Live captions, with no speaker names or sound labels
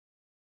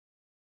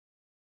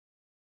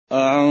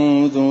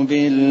أعوذ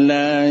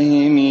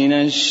بالله من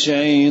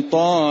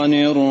الشيطان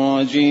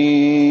الرجيم.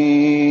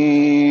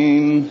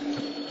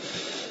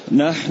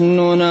 نحن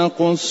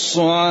نقص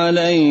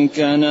عليك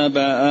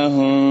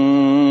نبأهم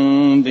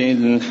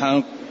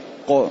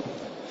بالحق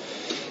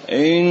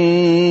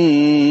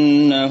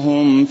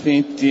إنهم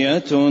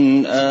فتية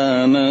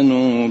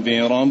آمنوا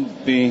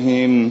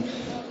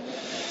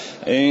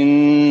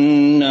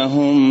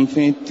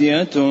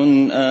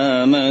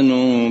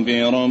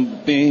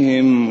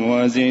بربهم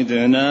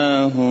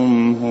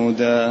وزدناهم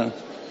هدى.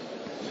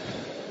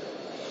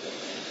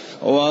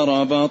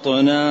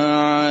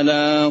 وربطنا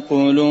على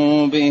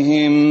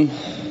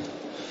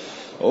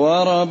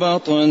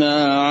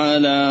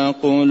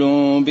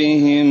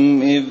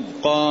قلوبهم إذ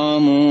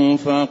قاموا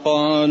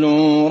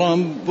فقالوا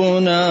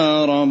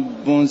ربنا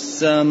رب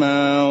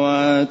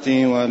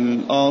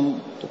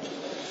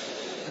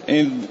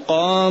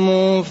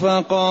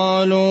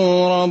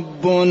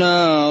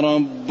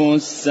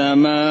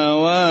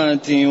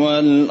السماوات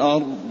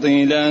والأرض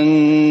لن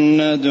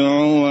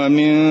ندعو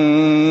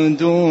من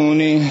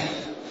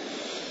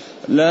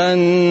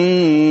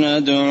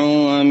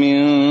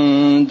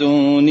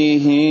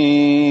دونه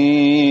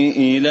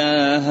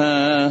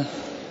إلها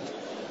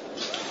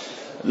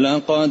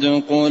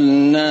لقد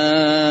قلنا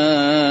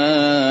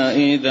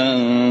إذا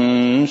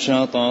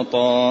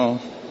شططا.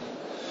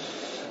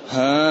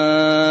 هؤلاء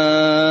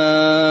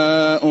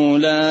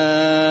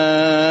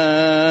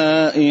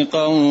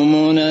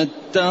قومنا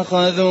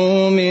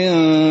اتخذوا من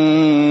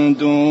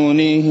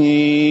دونه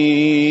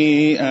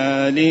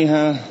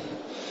آلهة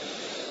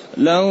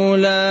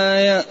لولا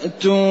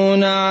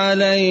يأتون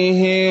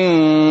عليهم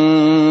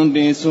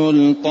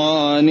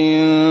بسلطان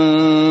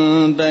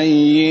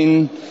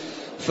بين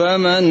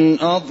فمن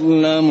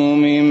أظلم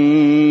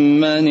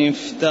ممن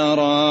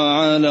افترى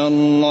على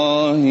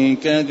الله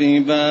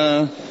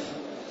كذبا.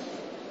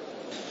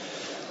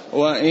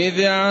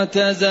 وإذ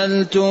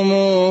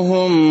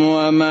اعتزلتموهم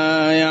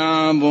وما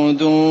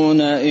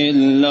يعبدون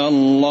إلا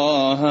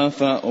الله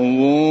فأووا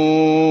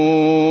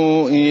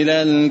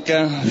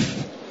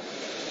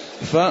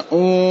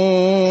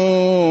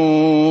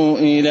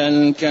إلى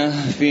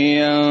الكهف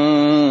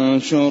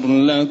ينشر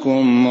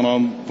لكم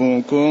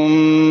ربكم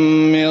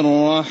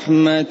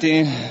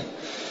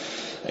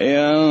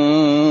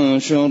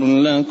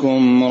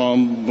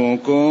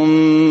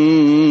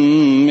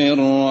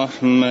من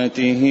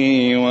رحمته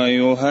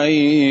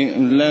ويهيئ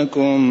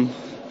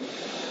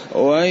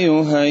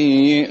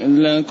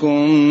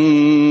لكم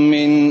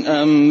من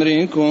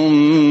أمركم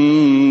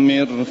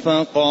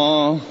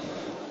مرفقا.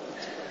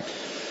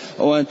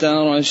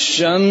 وترى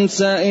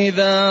الشمس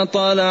إذا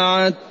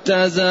طلعت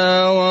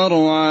تزاور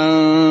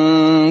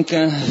عن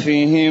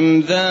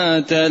كهفهم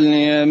ذات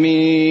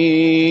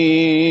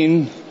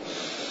اليمين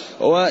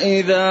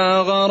وإذا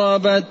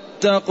غربت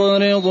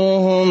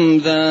تقرضهم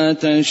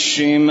ذات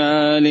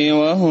الشمال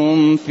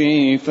وهم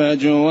في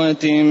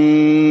فجوة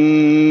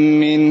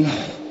منه.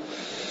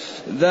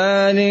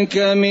 ذلك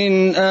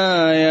من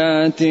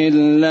آيات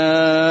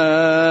الله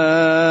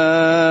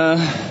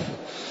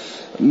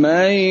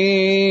من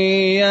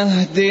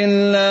يهد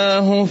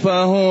الله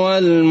فهو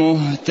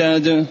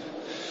المهتد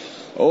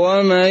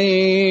ومن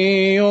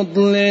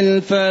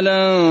يضلل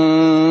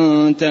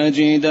فلن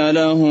تجد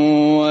له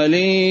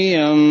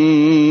وليا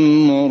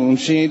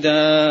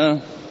مرشدا.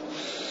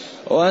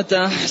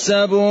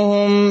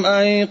 وتحسبهم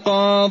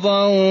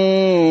أيقاظا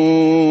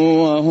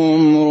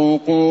وهم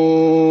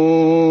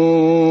رقود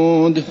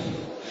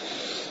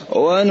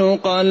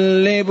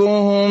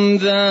ونقلبهم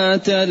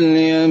ذات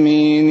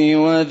اليمين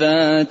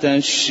وذات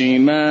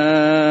الشمال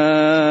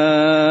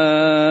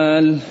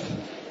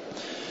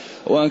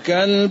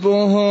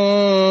وكلبهم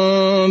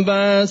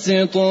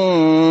باسط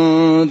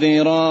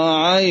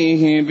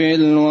ذراعيه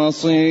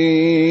بالوصيد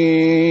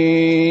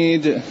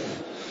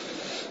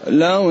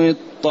لو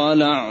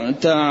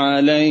اطلعت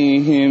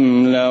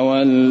عليهم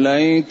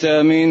لوليت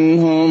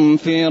منهم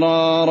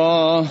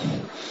فرارا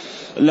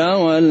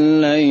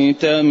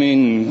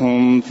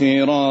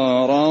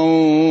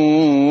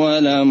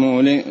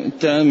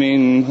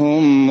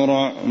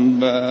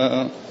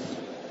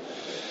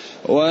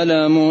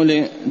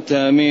ولملئت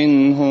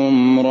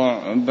منهم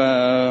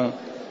رعبا.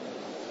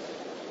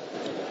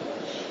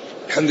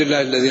 الحمد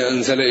لله الذي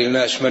أنزل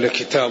إلينا أشمل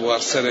الكتاب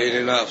وأرسل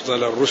إلينا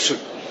أفضل الرسل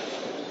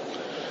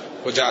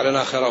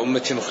وجعلنا خير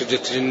أمة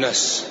أخرجت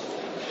للناس،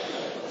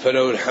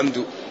 فله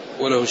الحمد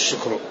وله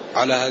الشكر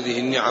على هذه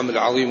النعم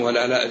العظيمة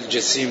والآلاء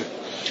الجسيمة،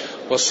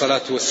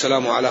 والصلاة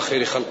والسلام على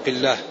خير خلق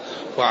الله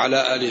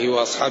وعلى آله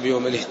وأصحابه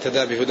ومن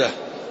اهتدى بهداه.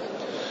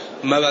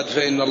 ما بعد،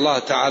 فإن الله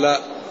تعالى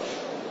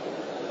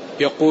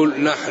يقول: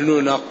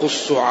 نحن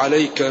نقص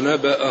عليك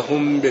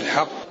نبأهم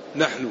بالحق.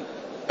 نحن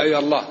أي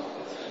الله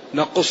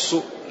نقص،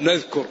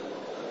 نذكر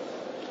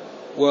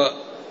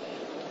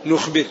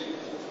ونخبر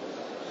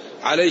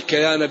عليك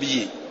يا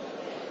نبي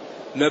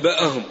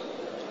نبأهم،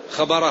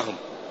 خبرهم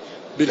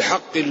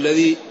بالحق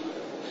الذي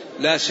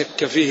لا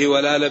شك فيه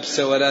ولا لبس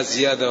ولا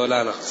زيادة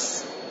ولا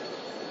نقص.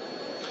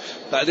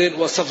 بعدين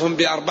وصفهم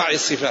بأربع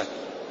صفات: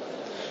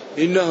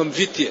 إنهم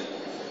فتية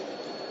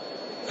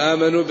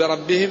آمنوا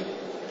بربهم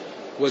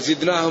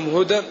وزدناهم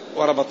هدى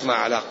وربطنا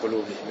على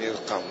قلوبهم إذ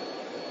قاموا.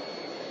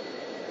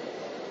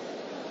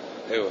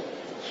 أيوة.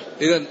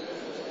 إذن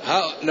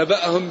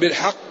نبأهم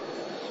بالحق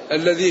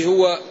الذي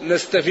هو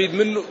نستفيد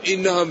منه،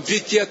 إنهم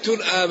فتية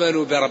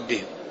آمنوا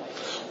بربهم.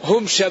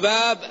 هم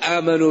شباب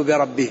آمنوا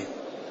بربهم،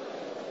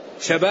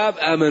 شباب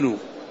آمنوا،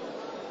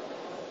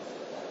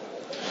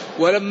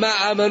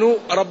 ولما آمنوا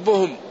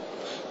ربهم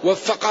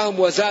وفقهم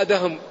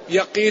وزادهم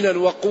يقينا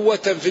وقوة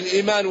في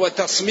الإيمان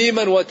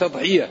وتصميما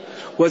وتضحية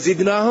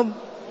وزدناهم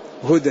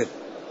هدى.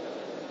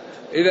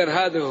 إذن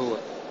هذا هو.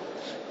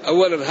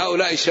 أولا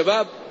هؤلاء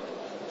شباب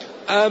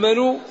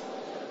آمنوا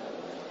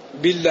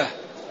بالله،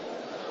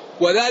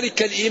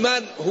 وذلك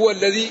الإيمان هو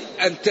الذي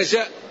أنتج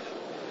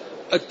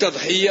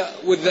التضحية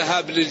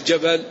والذهاب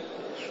للجبل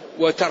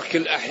وترك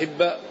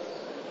الأحبة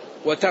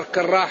وترك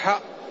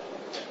الراحة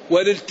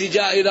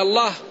والالتجاء إلى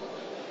الله.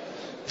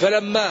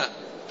 فلما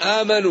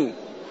آمنوا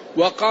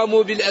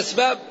وقاموا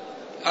بالأسباب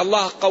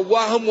الله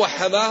قواهم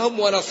وحماهم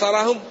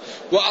ونصرهم،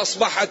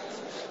 وأصبحت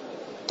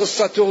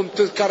قصتهم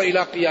تذكر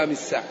إلى قيام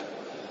الساعة.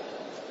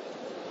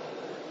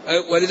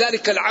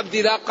 ولذلك العبد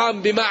إذا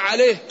قام بما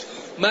عليه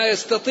ما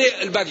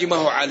يستطيع الباقي ما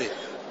هو عليه.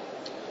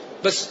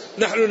 بس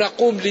نحن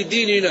نقوم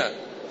لديننا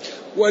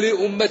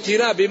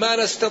ولأمتنا بما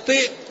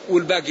نستطيع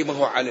والباقي ما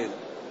هو علينا.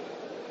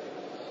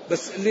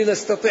 بس اللي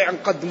نستطيع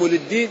نقدمه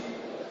للدين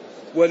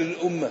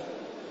وللأمة،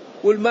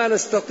 والما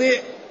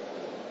نستطيع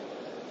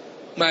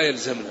ما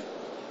يلزمنا.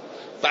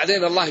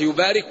 بعدين الله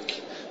يبارك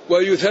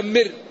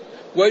ويثمر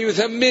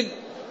ويثمن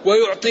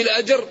ويعطي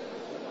الأجر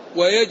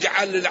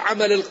ويجعل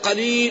العمل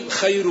القليل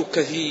خير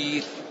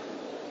كثير.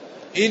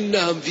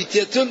 إنهم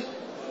فتية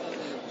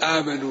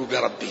آمنوا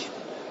بربهم.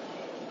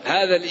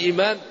 هذا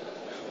الإيمان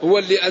هو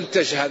اللي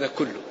أنتج هذا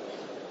كله.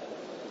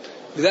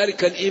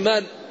 لذلك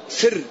الإيمان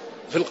سر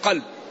في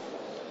القلب.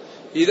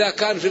 إذا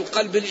كان في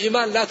القلب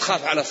الإيمان لا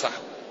تخاف على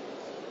صاحبه،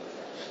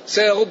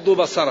 سيغض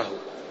بصره،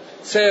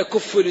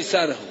 سيكف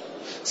لسانه،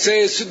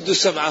 سيسد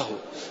سمعه،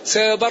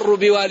 سيبر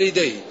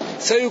بوالديه،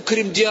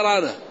 سيكرم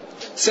جيرانه،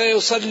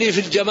 سيصلي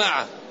في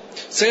الجماعة،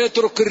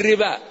 سيترك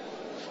الربا،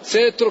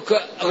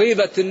 سيترك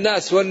غيبة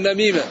الناس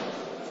والنميمة.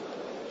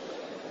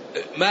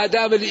 ما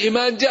دام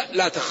الإيمان جاء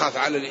لا تخاف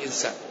على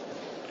الإنسان.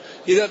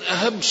 إذن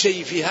أهم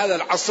شيء في هذا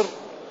العصر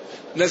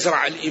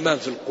نزرع الإيمان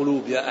في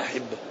القلوب يا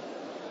أحبة،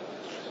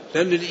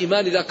 لأن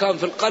الإيمان إذا كان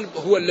في القلب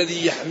هو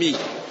الذي يحميه،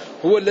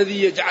 هو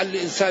الذي يجعل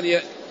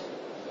الإنسان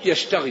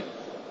يشتغل.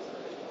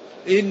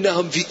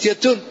 إنهم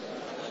فتية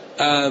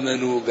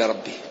آمنوا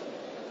بربهم.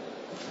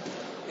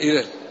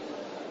 إذن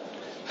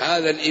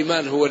هذا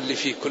الإيمان هو اللي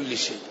فيه كل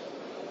شيء.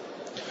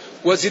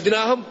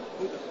 وزدناهم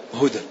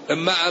هدى،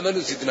 لما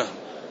آمنوا زدناهم،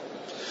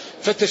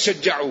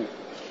 فتشجعوا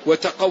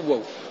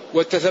وتقووا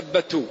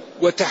وتثبتوا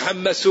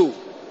وتحمسوا.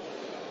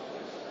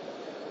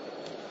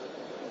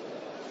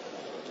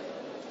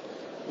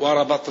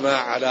 وربطنا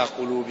على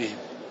قلوبهم.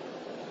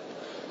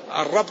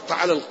 الربط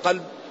على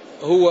القلب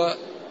هو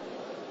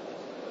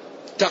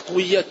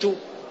تقويته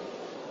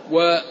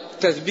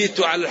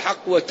وتثبيته على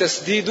الحق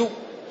وتسديده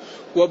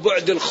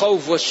وبعد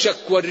الخوف والشك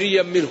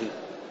والريم منه.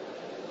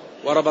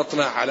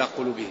 وربطنا على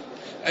قلوبهم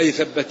أي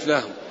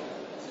ثبتناهم.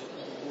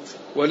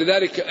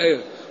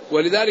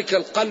 ولذلك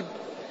القلب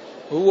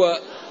هو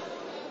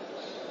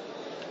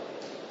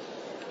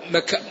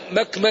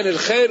مكمن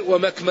الخير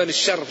ومكمن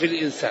الشر في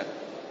الإنسان.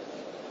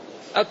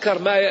 أكثر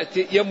ما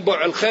يأتي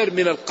ينبع الخير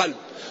من القلب،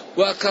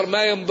 وأكثر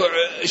ما ينبع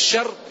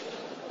الشر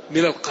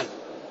من القلب.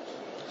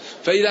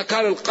 فإذا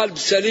كان القلب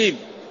سليم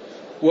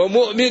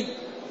ومؤمن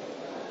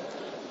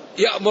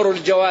يأمر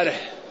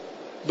الجوارح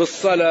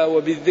بالصلاة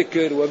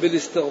وبالذكر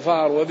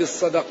وبالاستغفار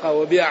وبالصدقة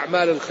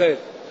وبأعمال الخير.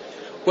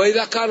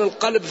 وإذا كان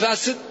القلب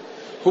فاسد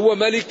هو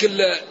ملك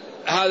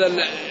هذا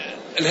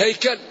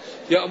الهيكل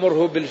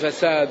يأمره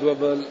بالفساد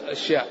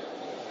وبالأشياء.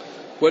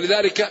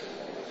 ولذلك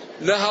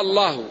نهى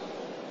الله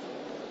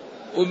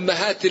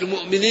أمهات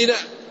المؤمنين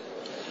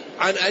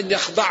عن أن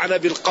يخضعن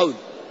بالقول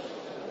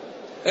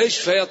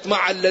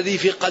فيطمع الذي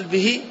في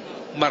قلبه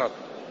مرض.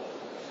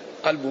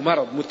 قلبه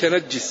مرض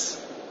متنجس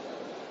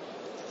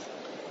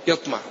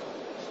يطمع.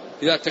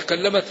 إذا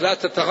تكلمت لا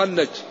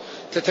تتغنج،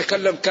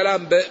 تتكلم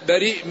كلام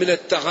بريء من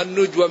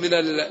التغنج ومن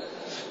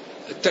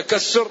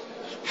التكسر،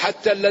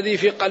 حتى الذي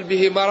في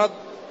قلبه مرض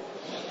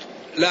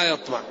لا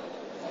يطمع.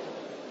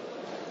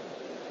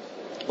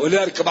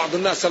 ولذلك بعض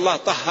الناس الله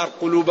طهر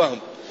قلوبهم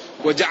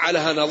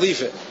وجعلها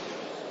نظيفة.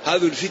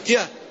 هذه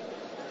الفتية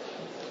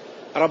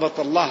ربط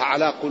الله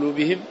على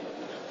قلوبهم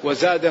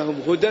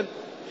وزادهم هدى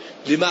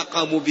لما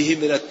قاموا به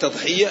من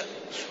التضحية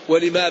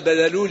ولما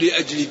بذلوا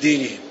لأجل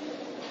دينهم.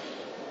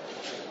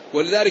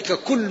 ولذلك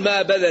كل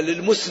ما بذل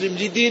المسلم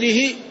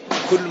لدينه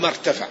كل ما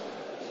ارتفع.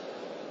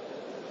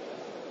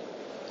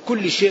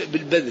 كل شيء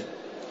بالبذل.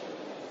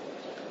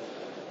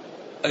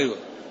 أيوة.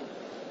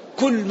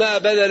 كل ما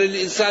بذل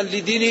الإنسان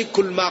لدينه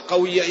كل ما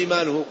قوي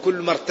إيمانه، كل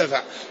ما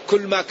ارتفع،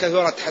 كل ما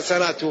كثرت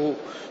حسناته،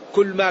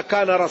 كل ما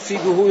كان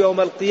رصيده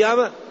يوم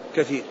القيامة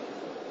كثير.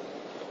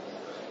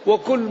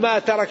 وكل ما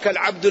ترك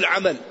العبد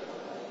العمل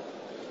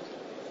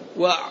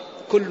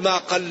وكل ما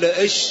قل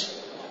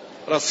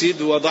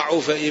رصيد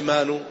وضعف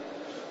إيمانه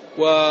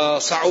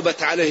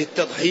وصعبت عليه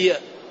التضحية.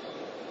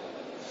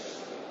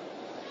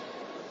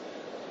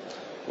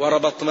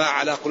 وربطنا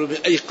على قلوبهم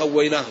أي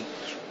قويناهم.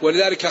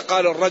 ولذلك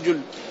قال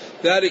الرجل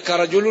ذلك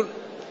رجل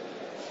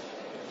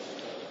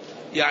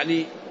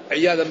يعني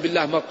عياذا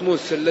بالله مطموس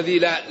الذي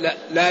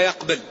لا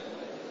يقبل.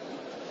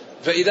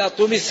 فإذا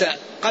طمس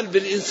قلب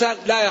الإنسان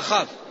لا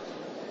يخاف،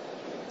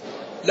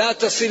 لا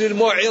تصل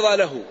الموعظة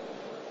له.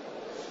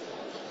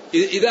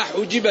 إذا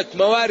حجبت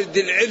موارد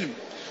العلم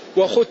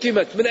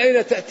وختمت من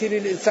أين تأتي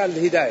للإنسان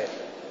الهداية؟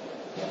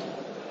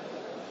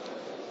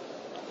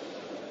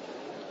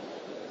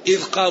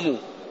 إذ قاموا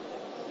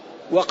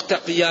وقت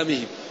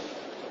قيامهم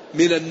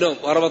من النوم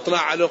وربطنا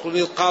على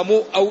قلوبهم إذ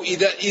قاموا أو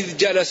إذ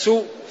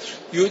جلسوا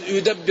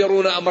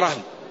يدبرون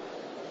أمرهم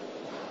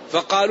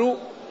فقالوا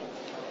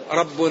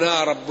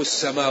ربنا رب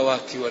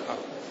السماوات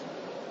والأرض.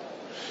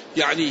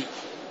 يعني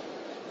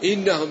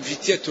إنهم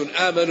فتية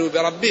آمنوا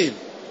بربهم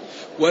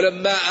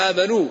ولما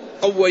آمنوا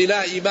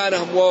قوينا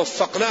إيمانهم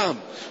ووفقناهم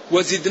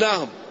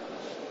وزدناهم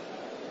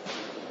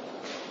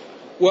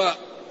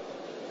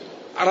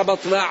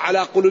وربطنا على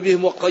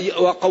قلوبهم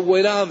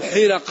وقويناهم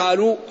حين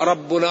قالوا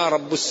ربنا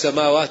رب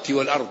السماوات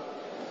والأرض.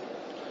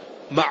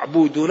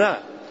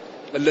 معبودنا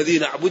الذي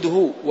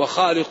نعبده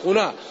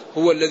وخالقنا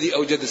هو الذي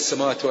أوجد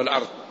السماوات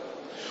والأرض.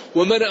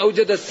 ومن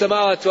أوجد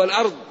السماوات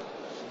والأرض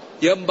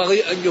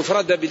ينبغي أن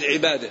يفرد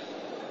بالعبادة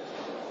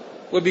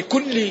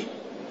وبكل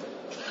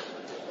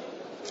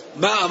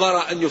ما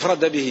أمر أن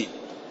يفرد به.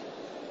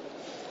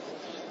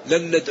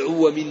 لن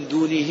ندعو من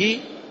دونه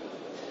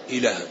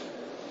إلها.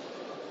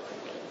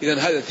 إذن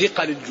هذا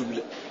ثقة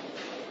للجملة.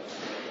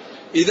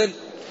 إذن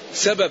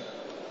سبب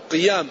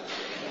قيام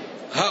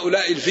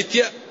هؤلاء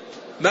الفتية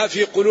ما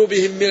في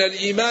قلوبهم من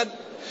الإيمان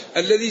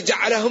الذي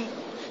جعلهم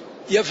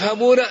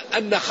يفهمون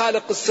أن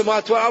خالق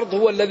السماوات والأرض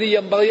هو الذي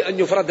ينبغي أن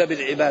يفرد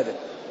بالعبادة.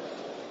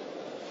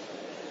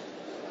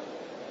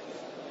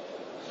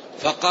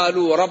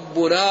 فقالوا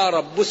ربنا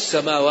رب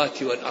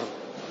السماوات والأرض.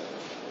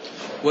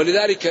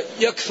 ولذلك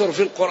يكثر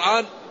في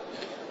القرآن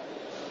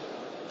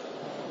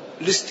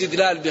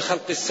الاستدلال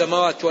بخلق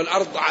السماوات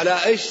والأرض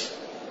على إيش؟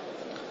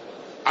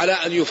 على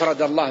أن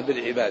يفرد الله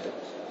بالعبادة.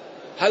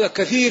 هذا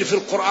كثير في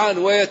القرآن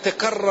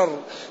ويتكرر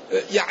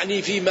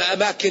يعني في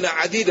أماكن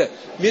عديدة.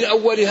 من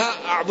أولها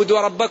اعبدوا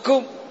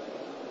ربكم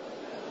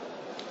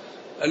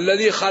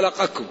الذي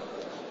خلقكم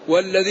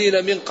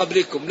والذين من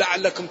قبلكم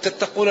لعلكم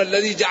تتقون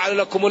الذي جعل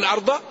لكم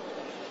الأرض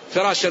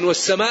فراشا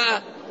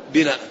والسماء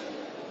بناء.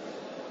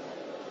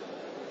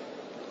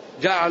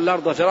 جعل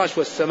الأرض فراش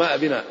والسماء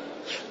بناء.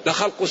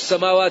 لخلق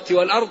السماوات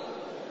والأرض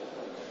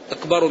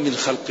أكبر من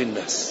خلق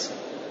الناس.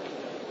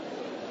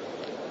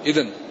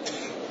 إذن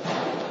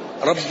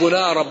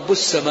ربنا رب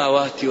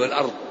السماوات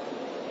والأرض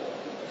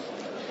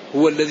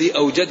هو الذي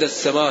أوجد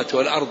السماوات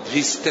والأرض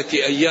في 6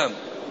 أيام.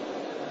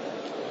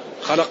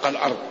 خلق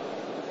الأرض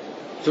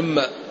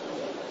ثم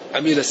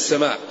عمل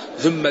السماء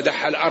ثم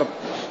دحى الأرض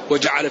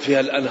وجعل فيها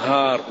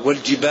الأنهار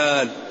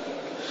والجبال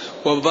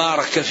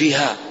وبارك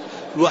فيها.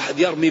 الواحد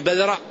يرمي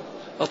بذرة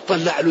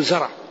اطلع له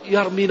زرع،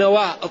 يرمي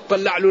نواه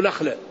اطلع له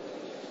نخلة،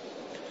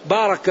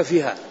 بارك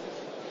فيها.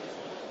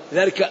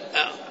 ذلك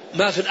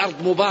ما في الأرض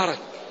مبارك.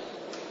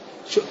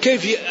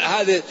 كيف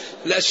هذه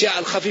الأشياء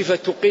الخفيفة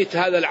تقيت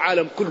هذا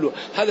العالم كله؟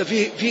 هذا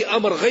فيه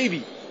أمر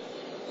غيبي.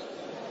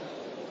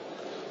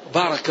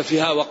 بارك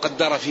فيها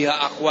وقدر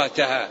فيها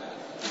أقواتها.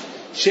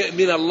 شيء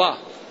من الله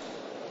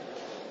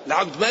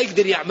العبد ما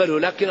يقدر يعمله،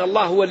 لكن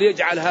الله هو اللي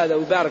يجعل هذا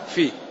ويبارك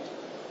فيه.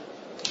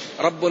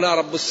 ربنا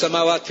رب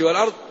السماوات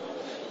والأرض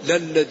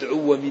لن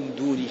ندعو من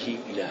دونه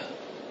إلها.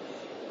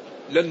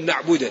 لن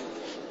نعبد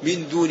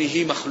من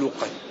دونه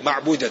مخلوقا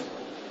معبودا.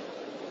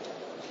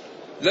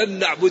 لن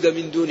نعبد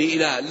من دونه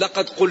إلها.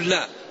 لقد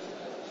قلنا.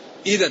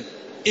 إذن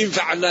إن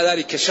فعلنا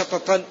ذلك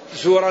شططا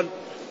زورا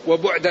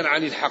وبعدا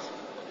عن الحق.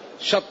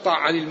 شط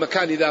عن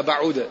المكان إذا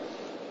بعود.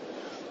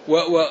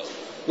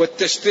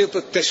 والتشطيط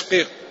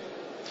التشقيق.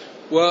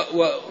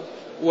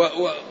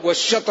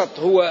 والشطط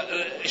هو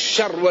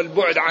الشر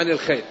والبعد عن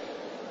الخير.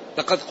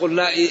 لقد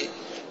قلنا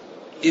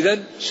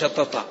إذن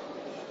شططا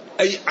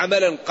أي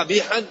عملا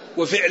قبيحا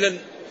وفعلا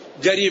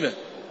جريمة.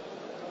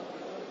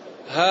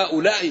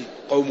 هؤلاء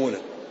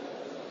قومنا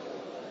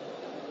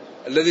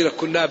الذين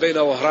كنا بين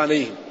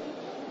وهرانيهم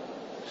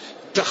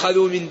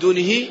اتخذوا من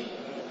دونه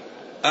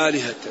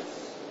آلهة.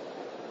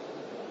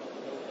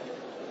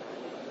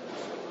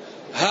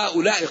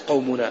 هؤلاء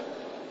قومنا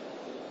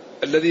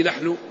الذي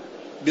نحن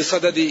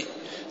بصدد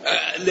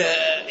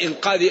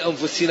إنقاذ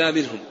أنفسنا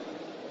منهم.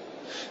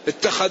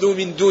 اتخذوا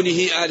من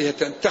دونه آلهة.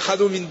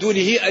 اتخذوا من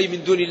دونه أي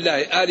من دون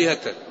الله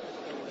آلهة.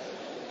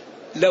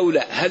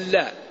 لولا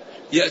هلا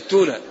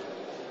يأتون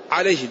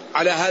عليهم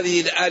على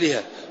هذه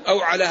الآلهة أو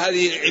على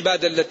هذه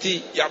العبادة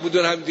التي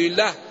يعبدونها من دون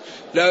الله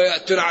لا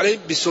يأتون عليهم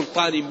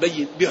بسلطان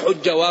بين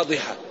بحجة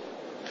واضحة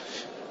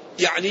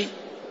يعني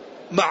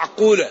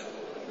معقولة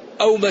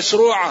أو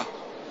مشروعة،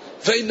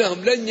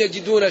 فإنهم لن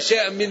يجدون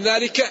شيئا من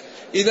ذلك.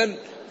 إذن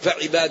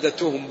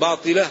فعبادتهم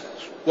باطلة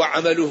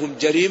وعملهم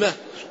جريمة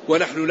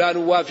ونحن لا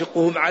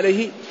نوافقهم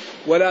عليه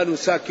ولا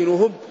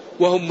نساكنهم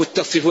وهم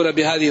متصفون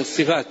بهذه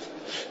الصفات،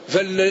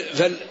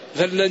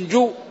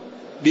 فلننجو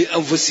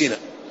بأنفسنا.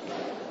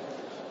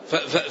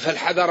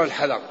 فالحذر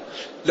الحذر.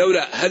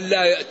 لولا هل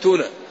لا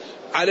يأتون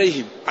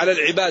عليهم على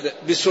العبادة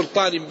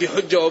بسلطان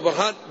بحجة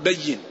وبرهان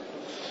بين.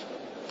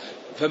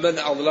 فمن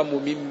أظلم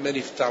ممن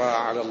افترى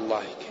على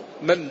الله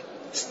كذبا. من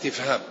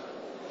استفهام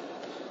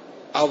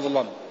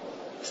أظلم،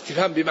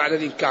 استفهام بمعنى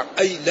الإنكار،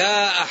 أي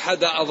لا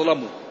أحد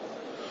أظلم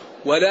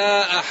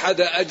ولا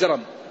أحد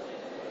أجرم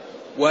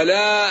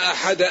ولا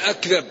أحد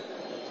أكذب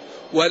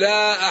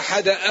ولا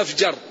أحد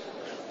أفجر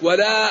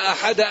ولا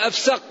أحد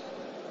أفسق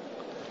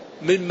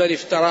ممن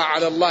افترى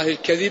على الله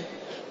الكذب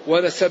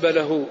ونسب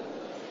له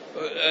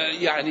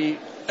يعني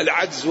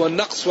العجز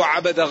والنقص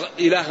وعبد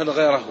إلها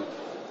غيره.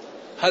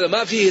 هذا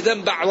ما فيه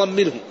ذنب أعظم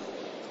منه.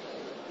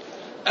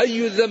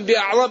 أي الذنب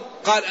أعظم؟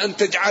 قال أن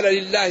تجعل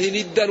لله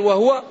ندا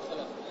وهو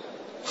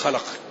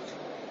خلقك.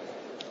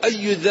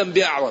 أي الذنب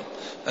أعظم؟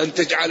 أن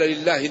تجعل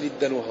لله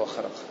ندا وهو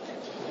خلقك.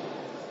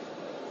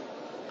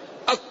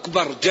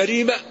 أكبر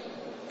جريمة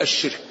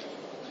الشرك،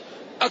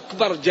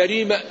 أكبر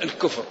جريمة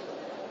الكفر،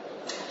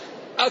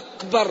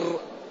 أكبر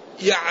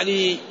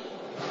يعني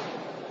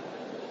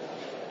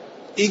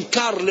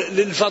إنكار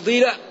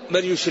للفضيلة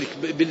من يشرك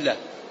بالله.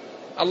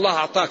 الله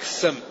أعطاك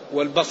السمع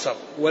والبصر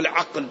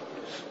والعقل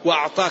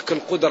وأعطاك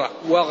القدرة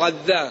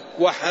وغذاك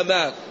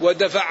وحماك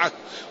ودفعك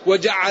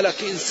وجعلك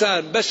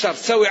إنسان بشر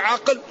سوي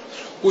عقل،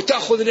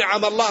 وتأخذ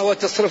نعم الله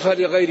وتصرفها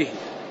لغيره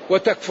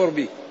وتكفر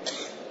به.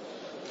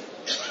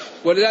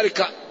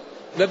 ولذلك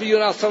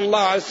نبينا صلى الله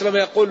عليه وسلم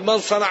يقول من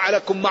صنع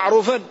لكم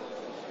معروفا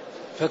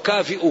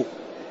فكافئوه.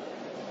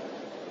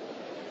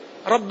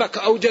 ربك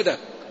أوجدك،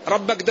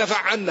 ربك دفع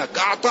عنك،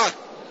 أعطاك،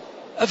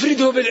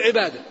 أفرده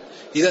بالعبادة.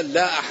 إذا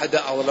لا أحد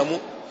أظلم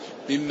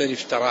ممن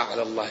افترى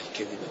على الله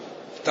كذبا،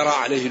 افترى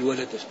عليه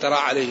الولد، افترى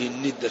عليه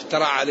الند،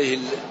 افترى عليه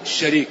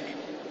الشريك.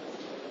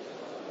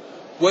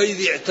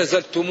 وإذ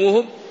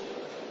اعتزلتموهم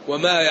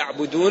وما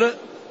يعبدون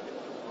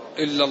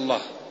إلا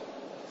الله.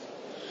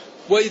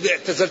 وإذ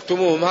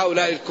اعتزلتموهم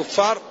هؤلاء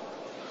الكفار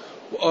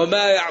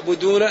وما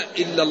يعبدون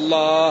إلا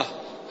الله،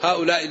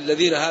 هؤلاء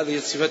الذين هذه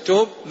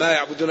صفتهم ما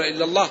يعبدون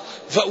إلا الله،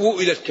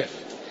 فأووا إلى الكهف.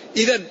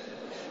 إذن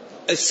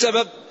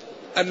السبب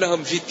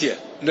أنهم فتية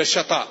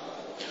نشطاء،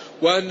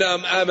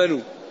 وأنهم آمنوا،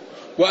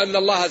 وأن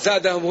الله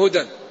زادهم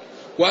هدى،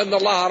 وأن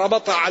الله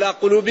ربط على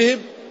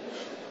قلوبهم.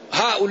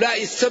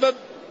 هؤلاء السبب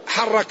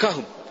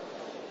حركهم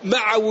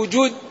مع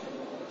وجود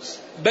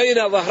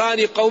بين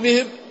ظهران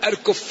قومهم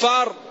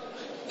الكفار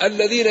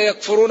الذين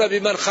يكفرون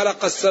بمن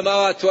خلق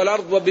السماوات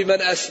والأرض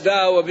وبمن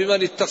أسدى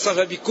وبمن اتصف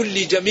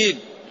بكل جميل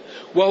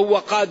وهو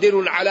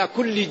قادر على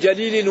كل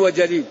جليل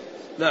وجليل.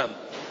 نعم.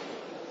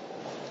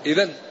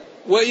 إذن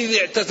وإذ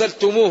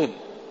اعتزلتموهم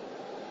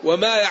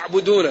وما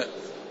يعبدون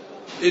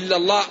إلا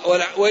الله،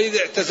 وإذ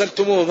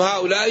اعتزلتموهم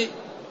هؤلاء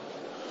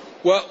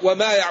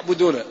وما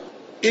يعبدون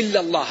إلا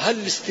الله. هل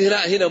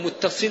الاستثناء هنا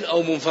متصل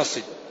أو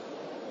منفصل؟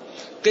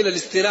 قيل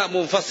الاستثناء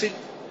منفصل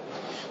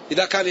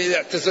إذا كان إذا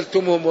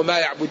اعتزلتموهم وما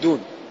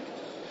يعبدون،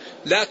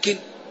 لكن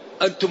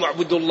أنتم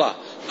اعبدوا الله،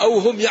 أو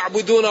هم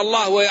يعبدون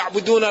الله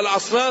ويعبدون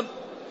الأصنام.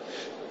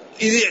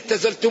 إذ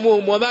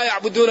اعتزلتموهم وما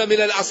يعبدون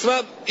من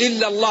الأصنام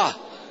إلا الله،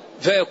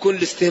 فيكون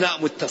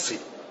الاستثناء متصل.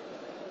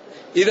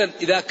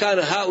 إذا كان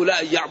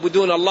هؤلاء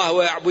يعبدون الله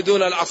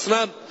ويعبدون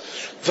الأصنام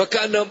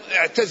فكأنهم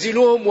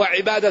اعتزلوهم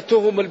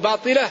وعبادتهم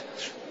الباطلة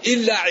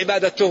إلا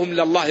عبادتهم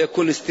لله،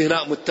 يكون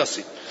الاستثناء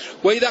متصل.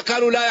 وإذا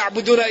كانوا لا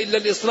يعبدون إلا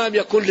الأصنام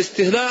يكون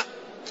الاستثناء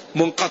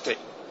منقطع.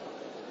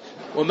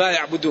 وما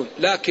يعبدون،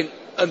 لكن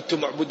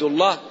أنتم اعبدوا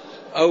الله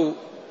أو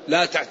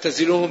لا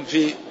تعتزلوهم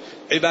في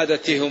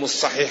عبادتهم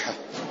الصحيحة.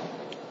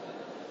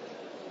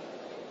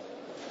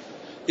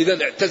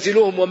 إذا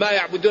اعتزلوهم وما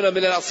يعبدون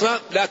من الأصنام،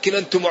 لكن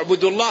أنتم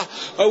اعبدوا الله،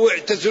 أو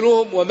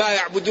اعتزلوهم وما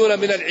يعبدون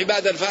من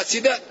العبادة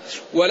الفاسدة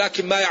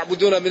ولكن ما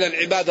يعبدون من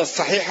العبادة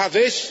الصحيحة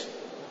فيش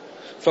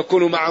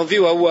فكونوا معهم فيه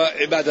وهو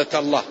عبادة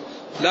الله.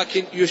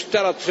 لكن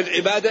يشترط في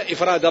العبادة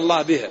إفراد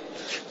الله بها،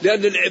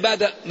 لأن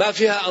العبادة ما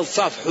فيها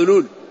أنصاف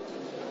حلول.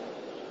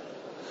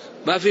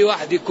 ما في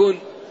واحد يكون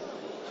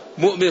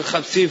مؤمن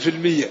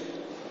 50%،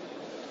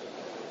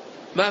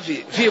 ما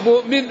في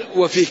مؤمن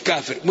وفيه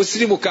كافر،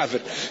 مسلم وكافر،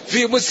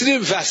 في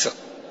مسلم فاسق،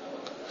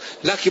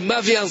 لكن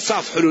ما في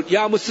أنصاف حلول،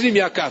 يا مسلم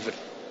يا كافر.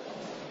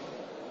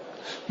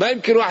 ما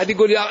يمكن واحد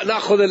يقول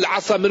نأخذ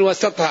العصا من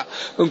وسطها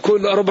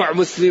نكون ربع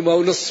مسلم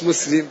أو نصف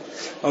مسلم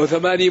أو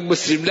 80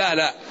 مسلم،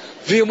 لا،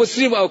 في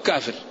مسلم أو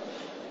كافر.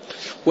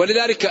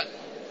 ولذلك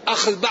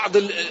أخذ بعض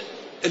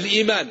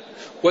الإيمان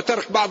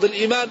وترك بعض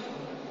الإيمان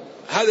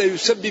هذا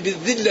يسبب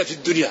الذلة في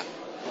الدنيا.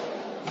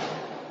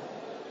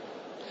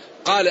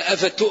 قال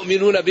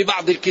أفتؤمنون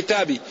ببعض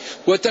الكتاب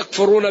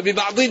وتكفرون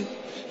ببعض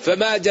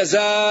فما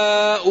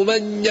جزاء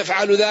من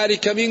يفعل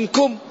ذلك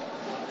منكم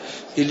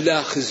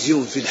إلا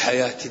خزي في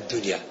الحياة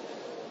الدنيا.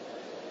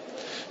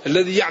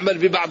 الذي يعمل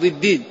ببعض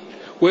الدين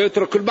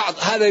ويترك البعض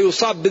هذا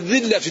يصاب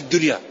بالذلة في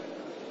الدنيا،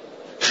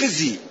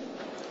 خزي.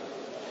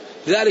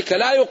 لذلك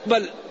لا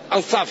يقبل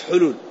أنصاف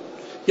حلول،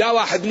 يا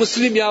واحد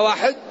مسلم يا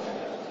واحد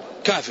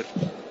كافر.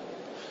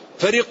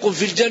 فريق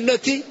في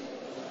الجنة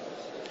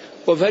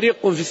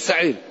وفريق في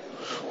السعير.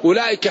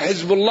 أولئك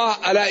حزب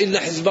الله ألا إن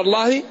حزب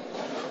الله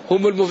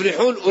هم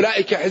المفلحون.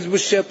 أولئك حزب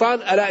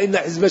الشيطان ألا إن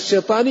حزب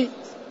الشيطان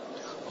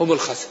هم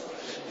الخسر.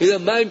 إذا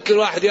ما يمكن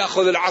واحد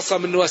يأخذ العصا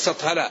من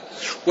وسطها، لا.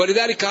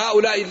 ولذلك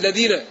هؤلاء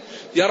الذين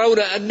يرون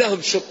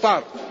أنهم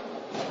شطار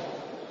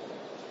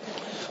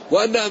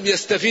وأنهم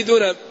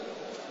يستفيدون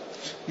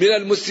من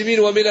المسلمين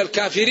ومن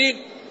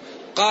الكافرين،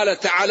 قال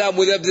تعالى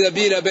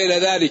مذبذبين بين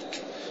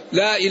ذلك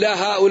لا إله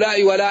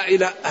هؤلاء ولا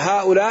إله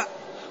هؤلاء،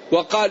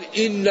 وقال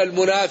إن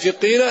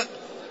المنافقين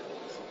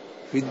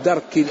في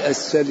الدرك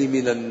الأسفل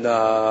من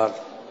النار.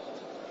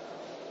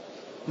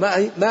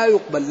 ما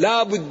يقبل،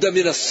 لا بد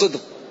من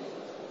الصدق.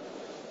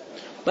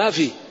 ما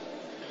في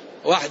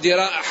واحد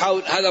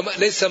يحاول، هذا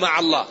ليس مع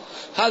الله.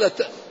 هذا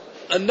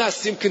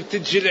الناس يمكن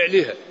تجل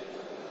عليها،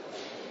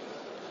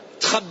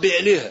 تخبي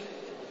عليها،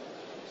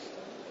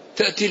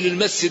 تأتي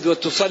للمسجد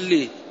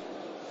وتصلي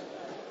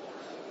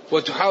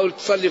وتحاول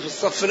تصلي في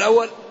الصف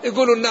الأول،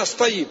 يقولوا الناس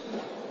طيب،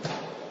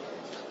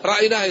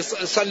 رأيناه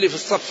يصلي في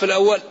الصف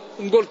الأول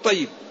نقول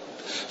طيب،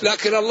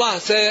 لكن الله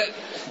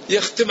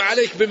سيختم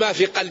عليك بما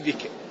في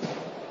قلبك.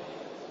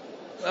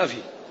 ما في.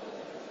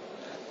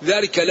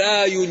 ذلك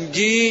لا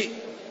ينجي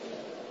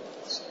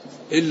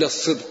إلا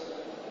الصدق.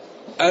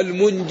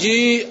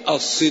 المنجي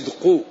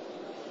الصدق.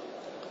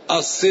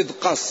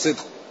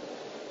 الصدق.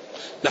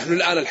 نحن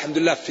الآن الحمد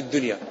لله في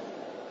الدنيا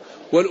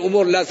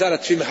والأمور لا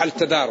زالت في محل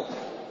تدارك،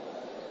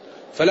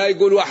 فلا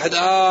يقول واحد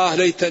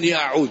ليتني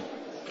أعود.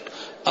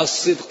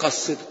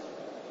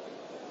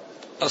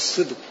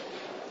 الصدق.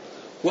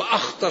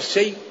 وأخطر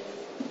شيء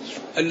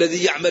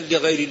الذي يعمل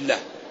لغير الله.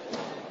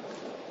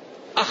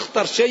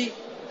 أخطر شيء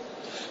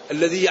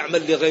الذي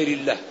يعمل لغير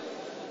الله.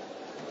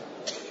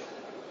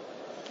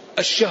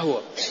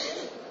 الشهوة،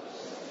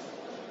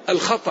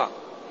 الخطأ،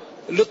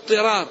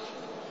 الاضطرار.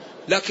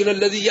 لكن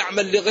الذي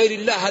يعمل لغير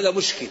الله هذا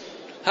مشكل،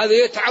 هذا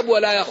يتعب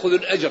ولا يأخذ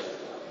الأجر.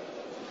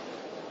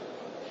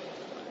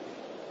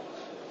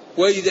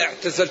 وإذا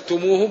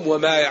اعتزلتموهم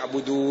وما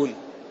يعبدون.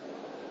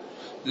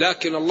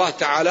 لكن الله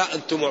تعالى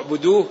أنتم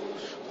اعبدوه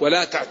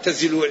ولا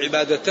تعتزلوا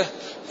عبادته.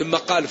 ثم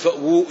قال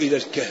فأووا إلى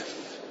الكهف.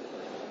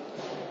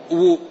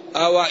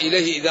 آوى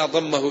إليه إذا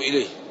ضمه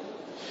إليه.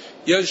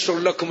 ينشر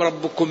لكم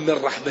ربكم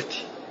من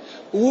رحمته.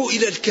 أووا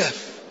إلى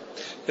الكهف.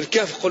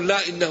 الكهف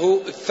قلنا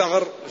إنه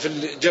الثغر في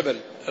الجبل،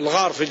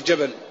 الغار في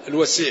الجبل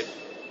الوسيع.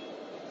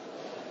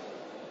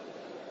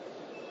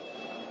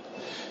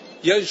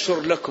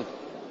 ينشر لكم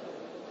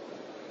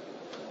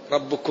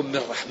ربكم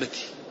من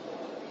رحمته.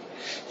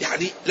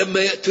 يعني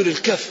لما يأتوا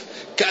للكهف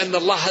كأن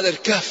الله هذا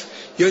الكهف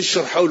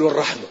ينشر حوله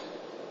الرحمة.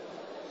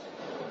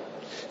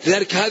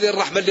 لذلك هذه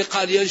الرحمة اللي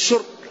قال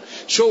ينشر،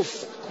 شوف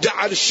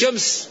جعل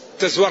الشمس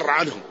تزور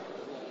عنهم،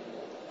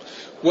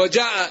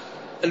 وجاء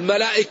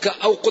الملائكة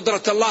أو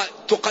قدرة الله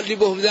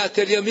تقلبهم ذات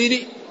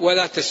اليمين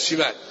وذات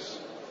الشمال،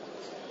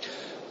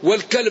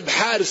 والكلب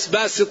حارس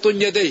باسط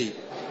يديه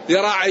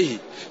ذراعيه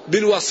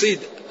بالوصيد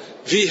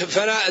في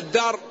فناء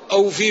الدار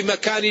أو في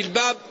مكان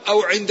الباب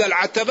أو عند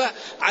العتبة،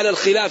 على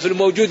الخلاف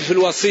الموجود في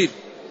الوصيد.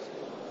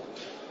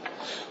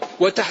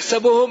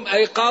 وتحسبهم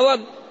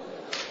أيقاظا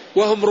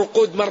وهم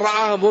رقود، من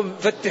رآهم هم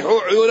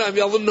فتحوا عيونهم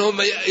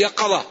يظنهم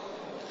يقظة.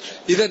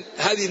 إذن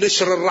هذه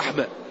نشر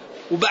الرحمة.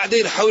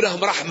 وبعدين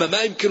حولهم رحمة،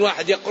 ما يمكن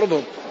واحد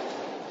يقربهم.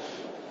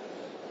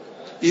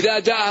 إذا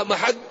جاءهم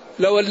أحد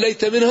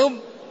لوليت منهم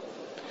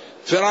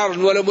فرارا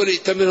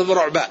ولملئت منهم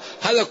رعبا.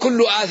 هذا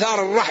كل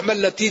آثار الرحمة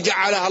التي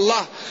جعلها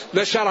الله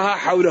نشرها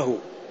حوله،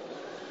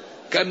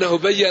 كأنه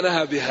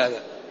بينها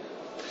بهذا.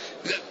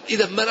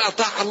 إذا من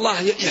أطاع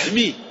الله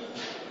يحميه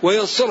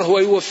وينصره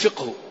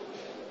ويوفقه.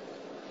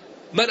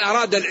 من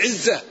أراد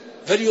العزة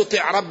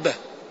فليطع ربه،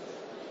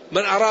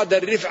 من أراد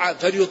الرفعة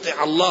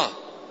فليطع الله،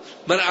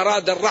 من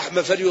أراد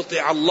الرحمة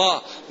فليطع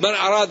الله، من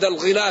أراد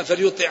الغنى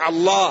فليطع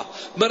الله،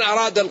 من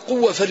أراد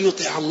القوة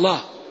فليطع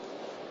الله،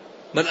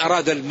 من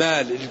أراد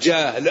المال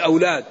الجاه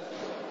الأولاد.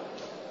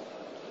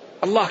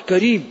 الله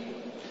كريم،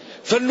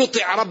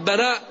 فلنطع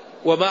ربنا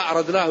وما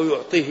أردناه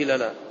يعطيه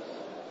لنا.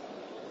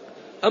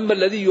 أما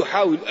الذي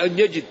يحاول أن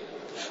يجد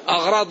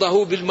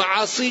أغراضه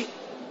بالمعاصي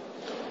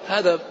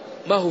هذا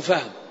ما هو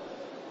فاهم.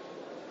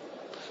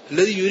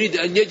 الذي يريد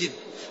أن يجد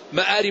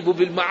مآرب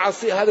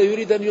بالمعاصي هذا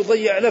يريد أن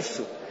يضيع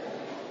نفسه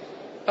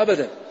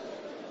أبدا.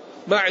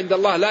 ما عند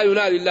الله لا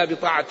ينال إلا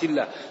بطاعة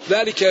الله.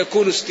 ذلك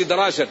يكون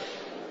استدراجا،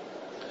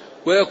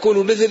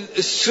 ويكون مثل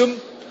السم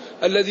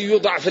الذي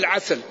يوضع في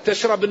العسل،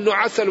 تشرب انه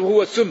عسل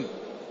وهو سم.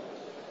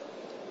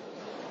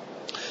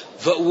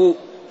 فأووا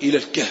إلى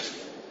الكهف،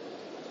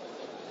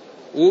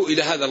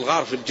 وإلى هذا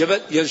الغار في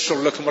الجبل.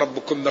 ينشر لكم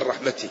ربكم من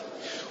رحمته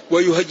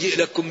ويهيئ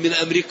لكم من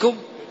أمركم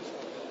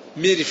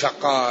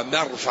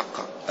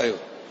مرفقا. أيوه،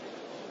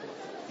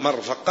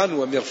 مرفقا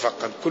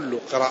ومرفقا، كل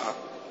قراءة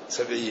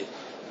سبعية،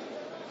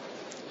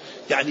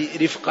 يعني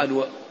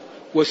رفقا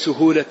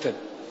وسهولة.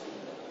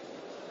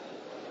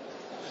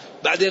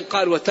 بعدين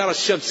قال وترى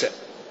الشمس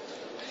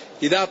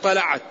إذا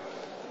طلعت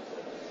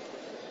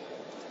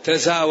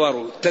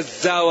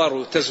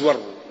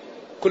تزوروا،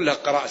 كلها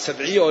قراءة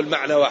سبعية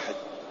والمعنى واحد.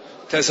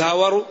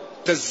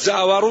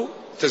 تزوروا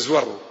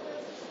تزوروا.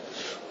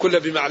 كل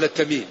بمعنى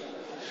تميل.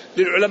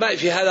 للعلماء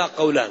في هذا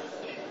قولان: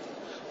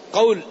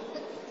 قول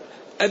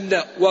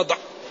أن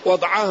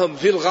وضعهم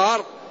في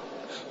الغار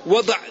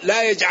وضع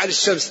لا يجعل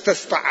الشمس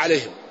تسطع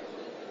عليهم،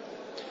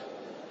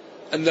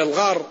 أن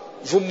الغار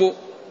فم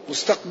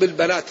مستقبل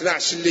بنات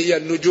نعش اللي هي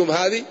النجوم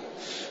هذه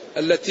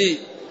التي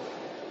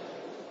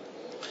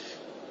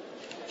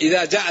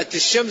إذا جاءت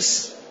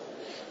الشمس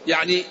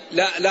يعني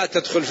لا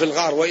تدخل في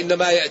الغار،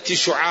 وإنما يأتي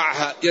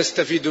شعاعها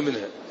يستفيد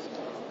منها،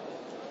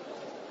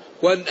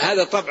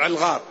 وهذا طبع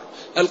الغار.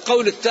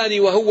 القول الثاني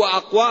وهو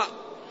أقوى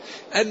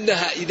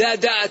أنها إذا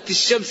جاءت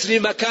الشمس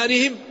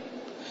لمكانهم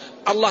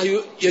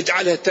الله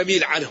يجعلها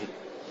تميل عنهم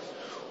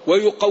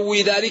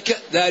ويقوي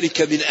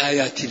ذلك من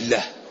آيات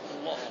الله.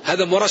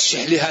 هذا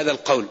مرشح لهذا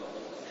القول.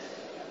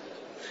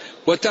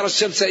 وترى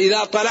الشمس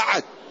إذا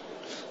طلعت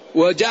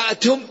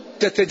وجاءتهم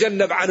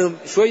تتجنب عنهم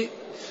شوي،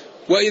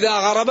 وإذا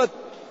غربت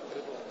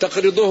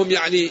تقرضهم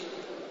يعني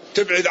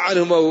تبعد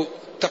عنهم أو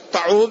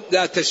تقطعهم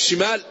ذات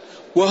الشمال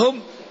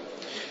وهم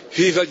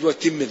في فجوة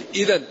منه.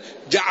 إذن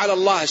جعل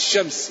الله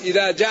الشمس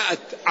إذا جاءت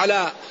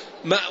على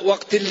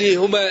وقت اللي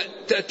هما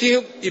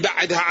تأتيهم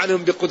يبعدها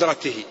عنهم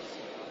بقدرته.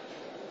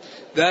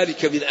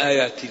 ذلك من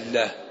آيات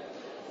الله.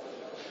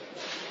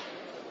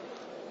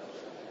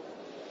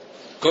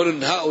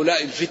 كون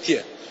هؤلاء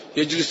الفتية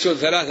يجلسون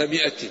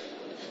 300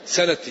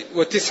 سنة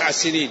و9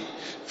 سنين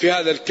في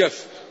هذا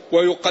الكهف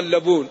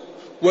ويقلبون،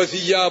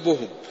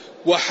 وثيابهم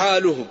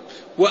وحالهم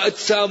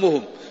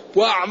وأجسامهم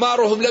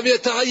وأعمارهم لم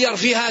يتغير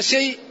فيها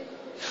شيء،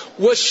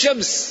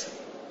 والشمس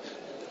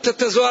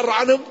تتزور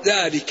عنهم،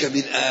 ذلك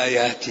من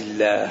آيات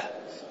الله.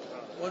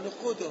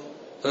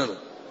 ونقودهم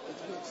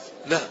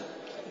نعم،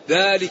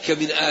 ذلك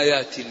من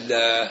آيات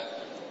الله،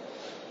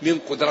 من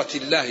قدرة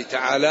الله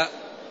تعالى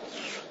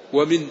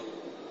ومن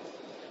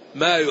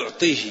ما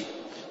يعطيه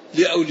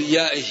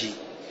لأوليائه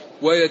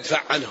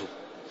ويدفع عنهم.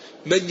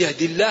 من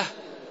يهدي الله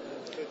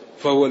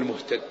فهو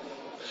المهتد،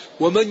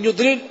 ومن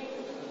يضلل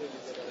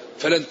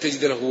فلن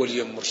تجد له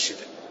وليا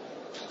مرشدا.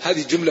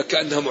 هذه جملة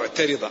كأنها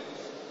معترضة.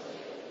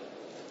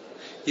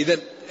 إذن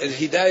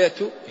الهداية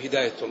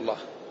هداية الله،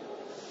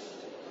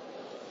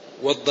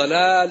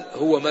 والضلال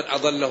هو من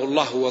أضله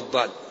الله هو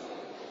الضال.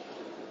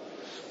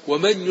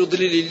 ومن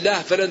يضلل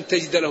الله فلن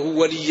تجد له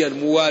وليا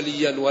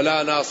مواليا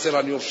ولا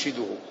ناصرا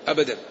يرشده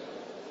أبدا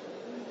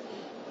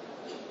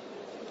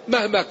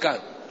مهما كان.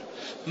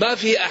 ما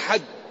في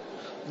أحد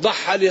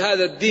ضحى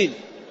لهذا الدين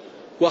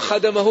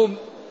وخدمه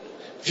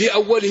في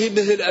أوله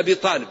مثل أبي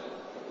طالب.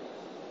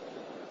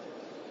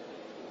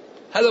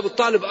 هذا أبو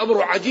طالب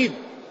أمره عجيب،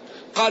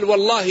 قال: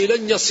 والله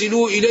لن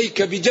يصلوا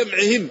إليك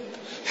بجمعهم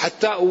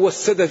حتى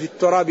أوسد في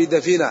التراب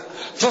دفينا،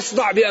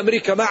 فاصدع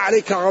بأمرك ما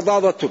عليك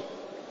غضاضة.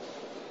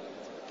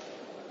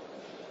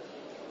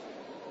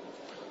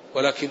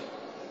 ولكن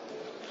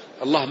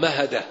الله ما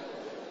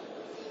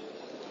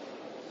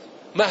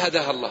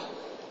هداه الله،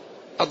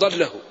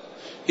 أضله.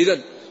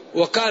 إذن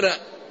وكان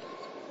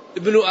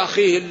ابن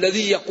أخيه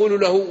الذي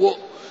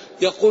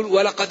يقول: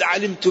 ولقد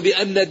علمت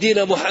بأن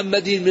دين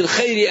محمد من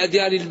خير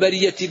أديان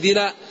البرية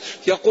دينا،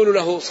 يقول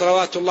له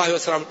صلوات الله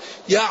وسلامه: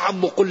 يا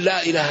عم قل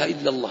لا إله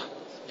إلا الله،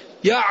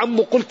 يا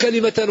عم قل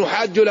كلمة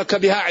نحاج لك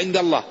بها عند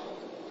الله.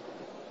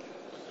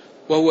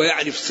 وهو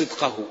يعرف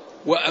صدقه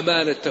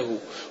وأمانته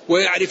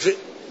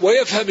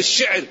ويفهم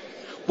الشعر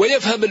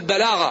ويفهم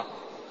البلاغة،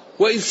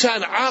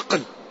 وإنسان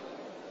عاقل،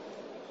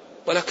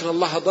 ولكن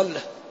الله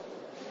ضله.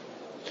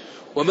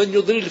 ومن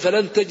يضلل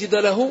فلن تجد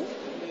له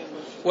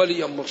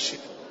وليا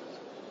مرشدا.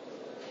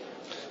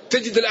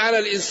 تجد الآن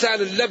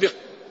الإنسان اللبق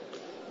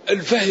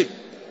الفهم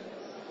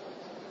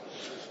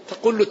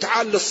تقول له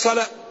تعال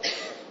للصلاة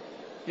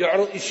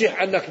يشيح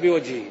عنك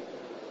بوجهه.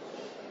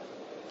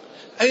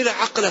 أين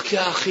عقلك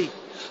يا أخي؟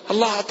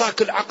 الله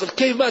أعطاك العقل،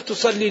 كيف ما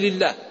تصلي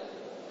لله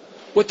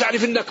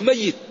وتعرف أنك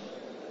ميت؟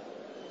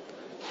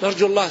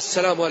 نرجو الله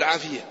السلام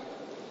والعافية.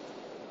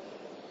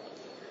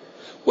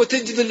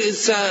 وتجد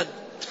الإنسان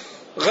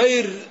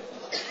غير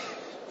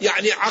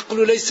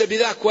عقله ليس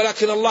بذاك،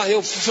 ولكن الله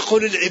يوفقه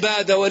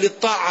للعبادة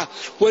وللطاعة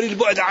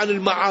وللبعد عن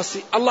المعاصي.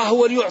 الله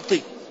هو اللي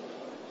يعطي.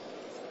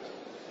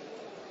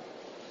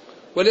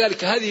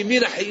 ولذلك هذه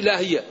منح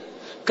إلهية.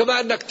 كما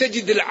أنك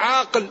تجد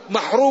العاقل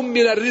محروم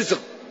من الرزق،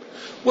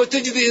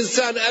 وتجد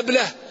إنسان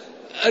أبله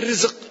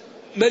الرزق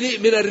مليء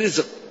من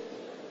الرزق،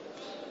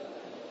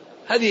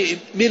 هذه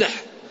منح.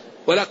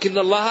 ولكن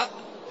الله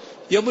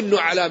يمن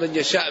على من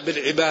يشاء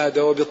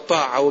بالعبادة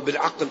وبالطاعة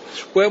وبالعقل،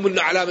 ويمن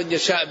على من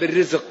يشاء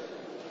بالرزق.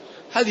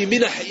 هذه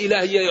منح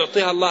إلهية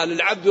يعطيها الله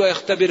للعبد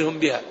ويختبرهم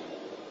بها.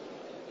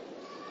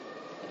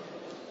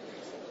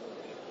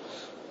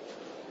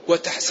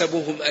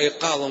 وتحسبهم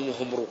أيقاظا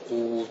وهم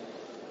رقود.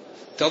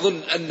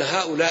 تظن أن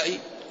هؤلاء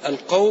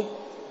القوم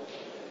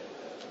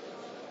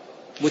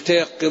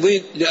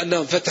متيقظين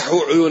لأنهم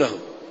فتحوا عيونهم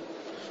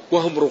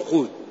وهم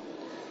رقود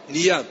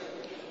نيام.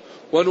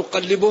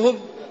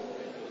 ونقلبهم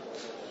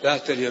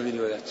ذات اليمين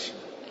وذات الشمال.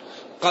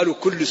 قالوا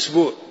كل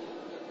أسبوع،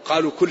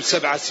 قالوا كل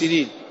 7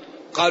 سنين،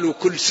 قالوا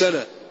كل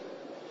سنة،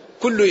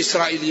 كل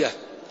إسرائيليات.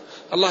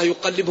 الله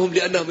يقلبهم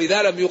لأنهم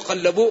إذا لم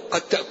يقلبوا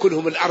قد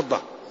تأكلهم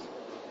الأرض،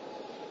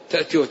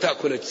 تأتي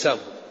وتأكل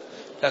أجسامهم،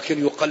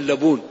 لكن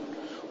يقلبون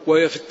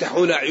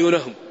ويفتحون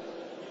أعينهم،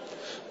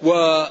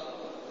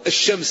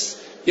 والشمس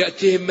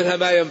يأتيهم منها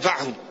ما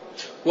ينفعهم،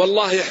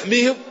 والله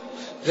يحميهم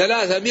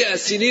 300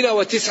 سنين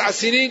و9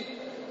 سنين،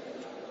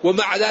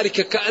 ومع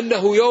ذلك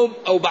كأنه يوم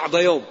أو بعض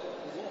يوم.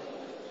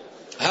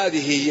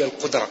 هذه هي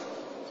القدرة.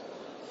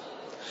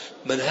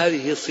 من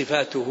هذه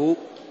صفاته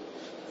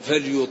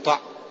فليطع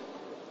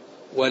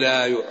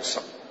ولا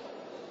يعصى.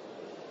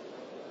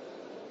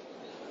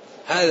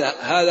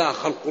 هذا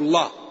خلق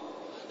الله،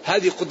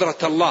 هذه قدرة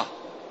الله.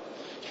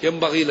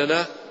 ينبغي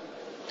لنا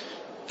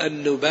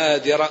أن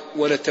نبادر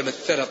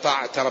ونتمثل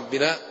طاعة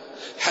ربنا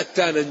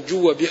حتى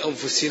ننجو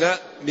بأنفسنا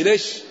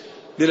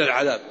من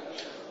العذاب.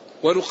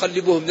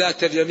 ونقلبهم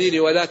ذات اليمين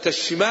وذات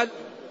الشمال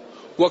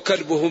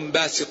وكلبهم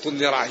باسط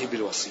ذراعه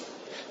بالوصيد.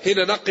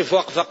 هنا نقف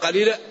وقفة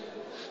قليلة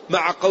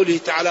مع قوله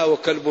تعالى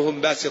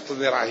وكلبهم باسط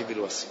ذراعه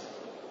بالوصيد.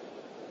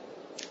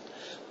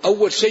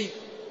 أول شيء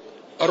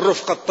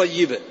الرفقة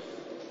الطيبة،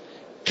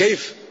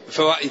 كيف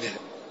فوائدها؟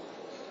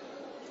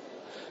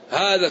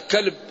 هذا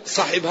كلب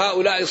صاحب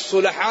هؤلاء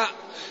الصلحاء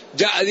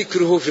جاء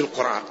ذكره في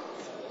القرآن.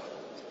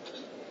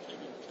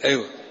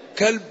 أيوة،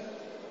 كلب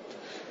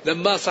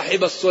لما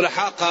صاحب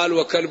الصلحاء قال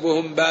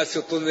وكلبهم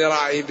باسط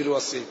ذراعه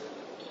بالوصيد.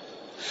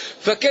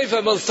 فكيف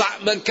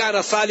من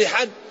كان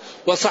صالحا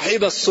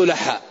وصاحب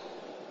الصلحاء؟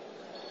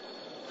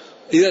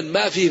 إذن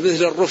ما فيه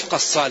مثل الرفقة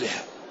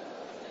الصالحة.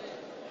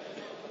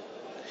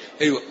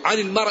 أيوة، عن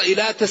المرء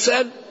لا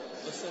تسأل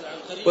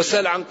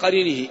وسأل عن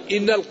قرينه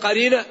إن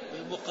القرين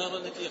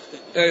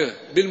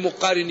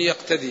بالمقارن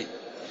يقتدي.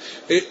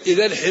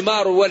 إذا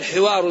الحمار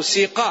والحوار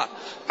سيقا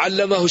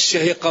علمه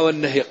الشهيق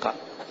والنهيق.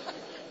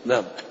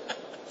 نعم.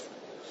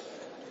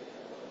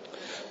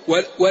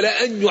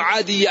 ولأن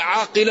يعادي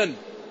عاقلا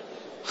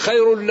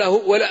خير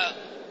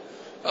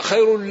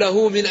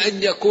له من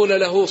أن يكون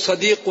له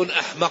صديق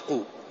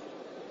أحمق.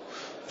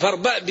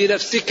 فاربأ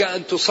بنفسك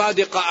أن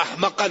تصادق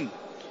أحمقا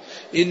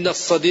إن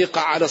الصديق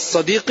على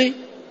الصديق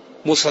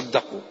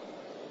مصدق.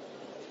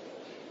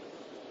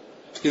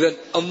 إذن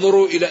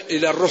انظروا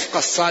إلى الرفقة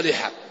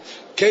الصالحة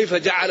كيف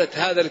جعلت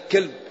هذا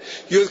الكلب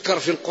يذكر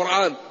في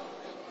القرآن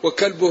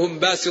وكلبهم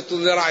باسط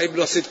ذراعه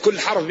بالوصيد، كل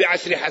حرف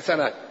ب10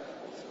 حسنات.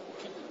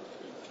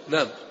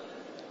 نعم.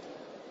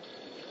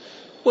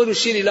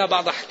 ونشير إلى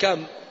بعض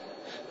أحكام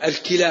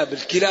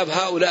الكلاب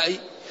هؤلاء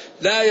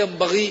لا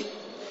ينبغي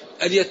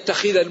أن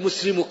يتخذ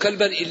المسلم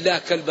كلبا إلا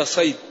كلب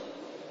صيد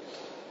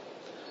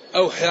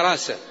أو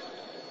حراسة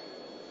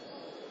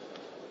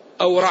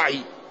أو رعي.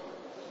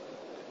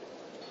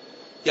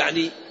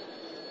 يعني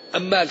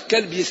أما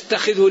الكلب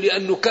يستخذه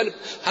لأنه كلب،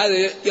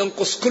 هذا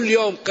ينقص كل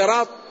يوم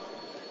قراط،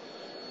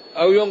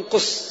 أو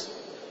ينقص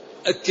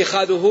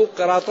اتخاذه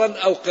قراطا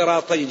أو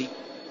قراطين،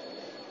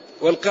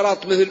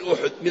 والقراط مثل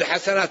أحد من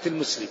حسنات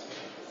المسلم.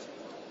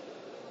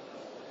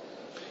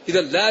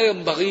 إذا لا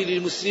ينبغي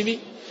للمسلم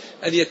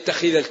أن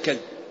يتخذ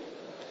الكلب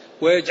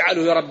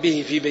ويجعله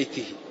يربيه في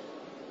بيته،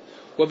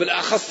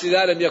 وبالأخص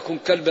إذا لم يكن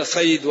كلب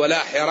صيد ولا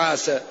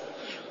حراسة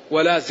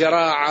ولا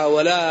زراعة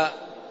ولا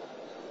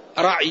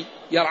رعي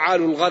يرعى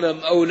له الغنم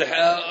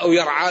أو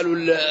يرعى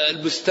له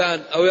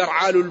البستان أو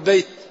يرعى له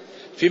البيت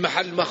في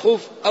محل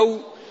مخوف، أو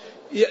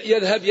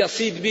يذهب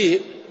يصيد به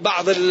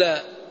بعض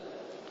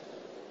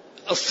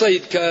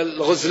الصيد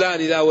كالغزلان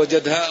إذا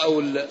وجدها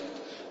أو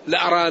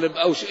الأرانب،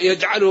 أو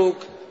يجعله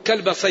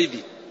كلب صيدي.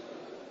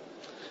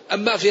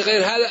 أما في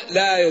غير هذا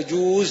لا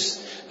يجوز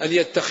أن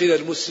يتخذ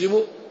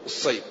المسلم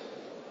الصيد.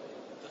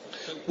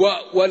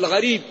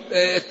 والغريب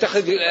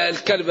يتخذ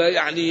الكلب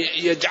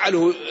يعني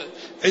يجعله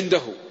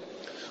عنده.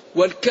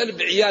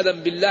 والكلب عياذا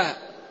بالله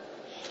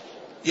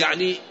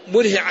يعني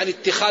منهي عن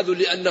اتخاذه،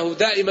 لأنه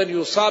دائما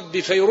يصاب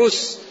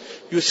بفيروس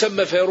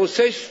يسمى فيروس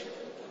ايش؟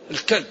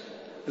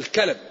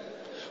 الكلب.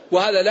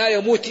 وهذا لا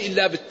يموت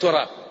إلا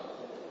بالتراب،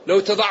 لو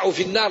تضعه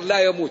في النار لا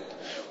يموت.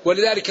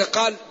 ولذلك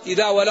قال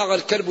إذا ولغ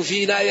الكلب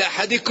في إناء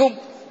أحدكم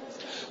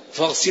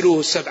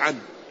فاغسلوه 7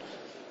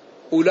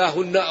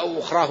 أولاهن أو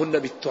أخراهن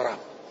بالتراب.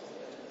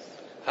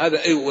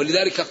 هذا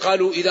ولذلك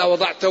قالوا إذا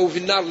وضعته في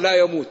النار لا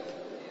يموت،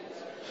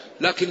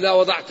 لكن إذا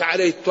وضعت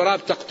عليه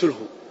التراب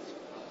تقتله.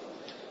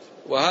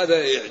 وهذا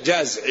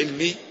إعجاز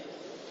علمي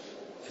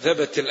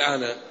ثبت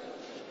الآن.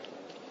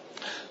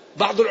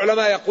 بعض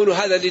العلماء يقول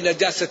هذا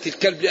لنجاسة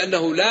الكلب،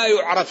 لأنه لا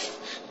يعرف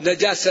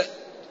نجاسة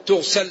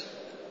تغسل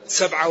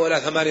 7 ولا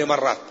 8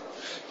 مرات،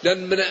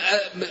 لأن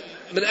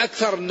من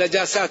أكثر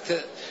النجاسات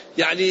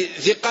يعني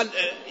ثقل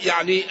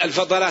يعني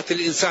الفضلات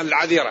الإنسان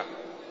العذرة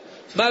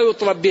ما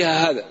يطلب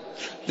بها هذا.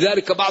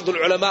 لذلك بعض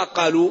العلماء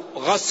قالوا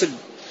غسل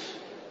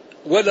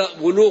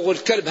ولوغ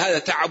الكلب هذا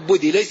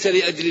تعبدي ليس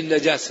لأجل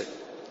النجاسة.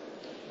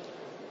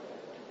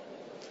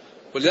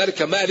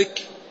 ولذلك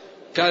مالك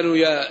كانوا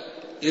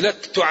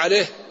ينكت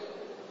عليه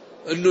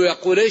أنه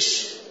يقول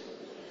إيش؟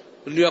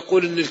 أنه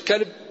يقول أن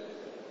الكلب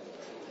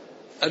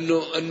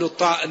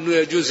أنه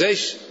يجوز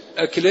إيش؟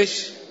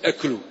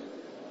 أكله.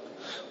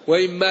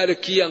 وإن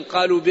مالكيا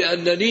قالوا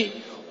بأنني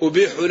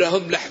أبيح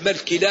لهم لحم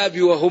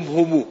الكلاب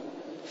وهم.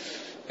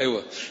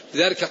 أيوة.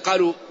 لذلك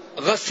قالوا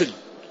غسل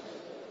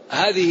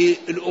هذه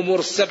الأمور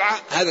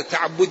السبعة هذا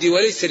تعبدي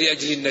وليس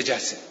لأجل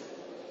النجاسة.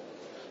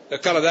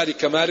 ذكر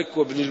ذلك مالك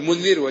وابن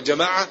المنذر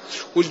وجماعة،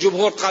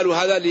 والجمهور قالوا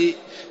هذا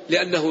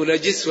لأنه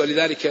نجس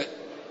ولذلك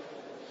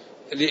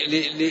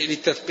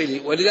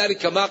للتثقيل،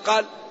 ولذلك ما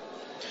قال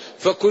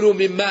فكلوا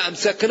مما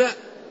أمسكنا،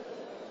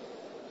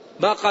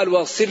 ما قال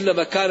وصلنا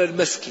مكان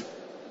المسك.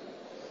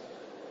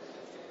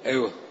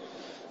 أيوة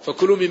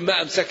فكلوا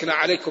مما أمسكنا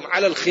عليكم،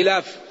 على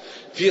الخلاف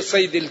في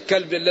صيد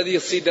الكلب الذي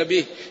يصيد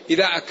به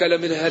إذا أكل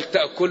منه هل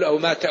تأكل أو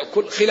ما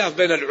تأكل، خلاف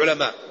بين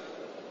العلماء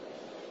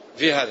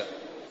في هذا.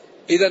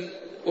 إذن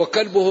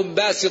وكلبهم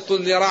باسط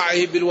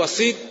ذراعه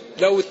بالوصيد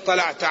لو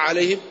اطلعت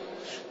عليهم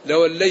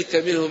لوليت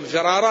منهم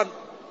فرارا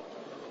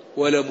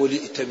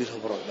ولملئت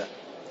منهم رعبا.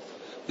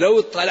 لو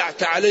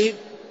اطلعت عليهم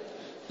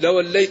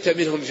لوليت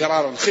منهم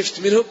فرارا، خفت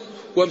منهم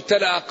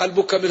وامتلأ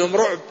قلبك منهم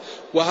رعب.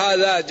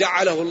 وهذا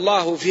جعله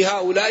الله في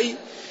هؤلاء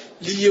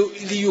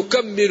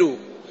ليكملوا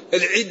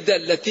العدة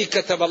التي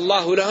كتب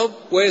الله لهم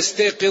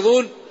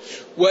ويستيقظون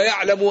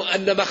ويعلموا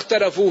أن ما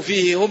اختلفوا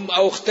فيه هم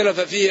أو اختلف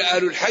فيه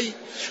أهل الحي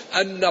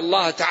أن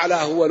الله تعالى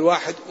هو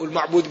الواحد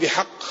والمعبود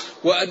بحق،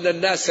 وأن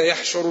الناس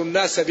يحشر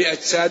الناس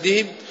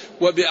بأجسادهم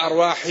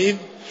وبأرواحهم،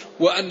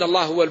 وأن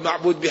الله هو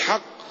المعبود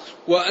بحق،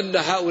 وأن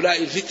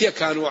هؤلاء الفتية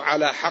كانوا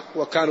على حق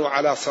وكانوا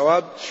على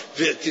صواب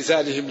في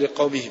اعتزالهم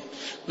لقومهم.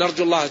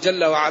 نرجو الله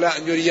جل وعلا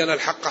أن يرينا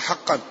الحق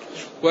حقا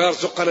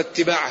ويرزقنا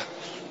اتباعه،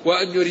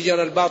 وأن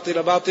يرينا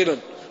الباطل باطلا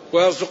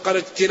ويرزقنا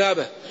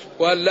اجتنابه،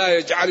 وأن لا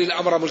يجعل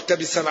الأمر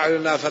ملتبسا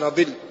علينا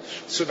فنضل.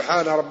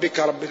 سبحان ربك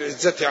رب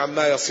العزة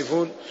عما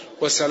يصفون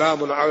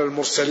وسلام على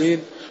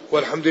المرسلين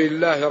والحمد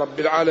لله رب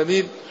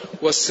العالمين،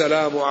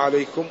 والسلام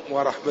عليكم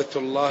ورحمة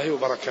الله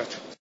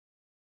وبركاته.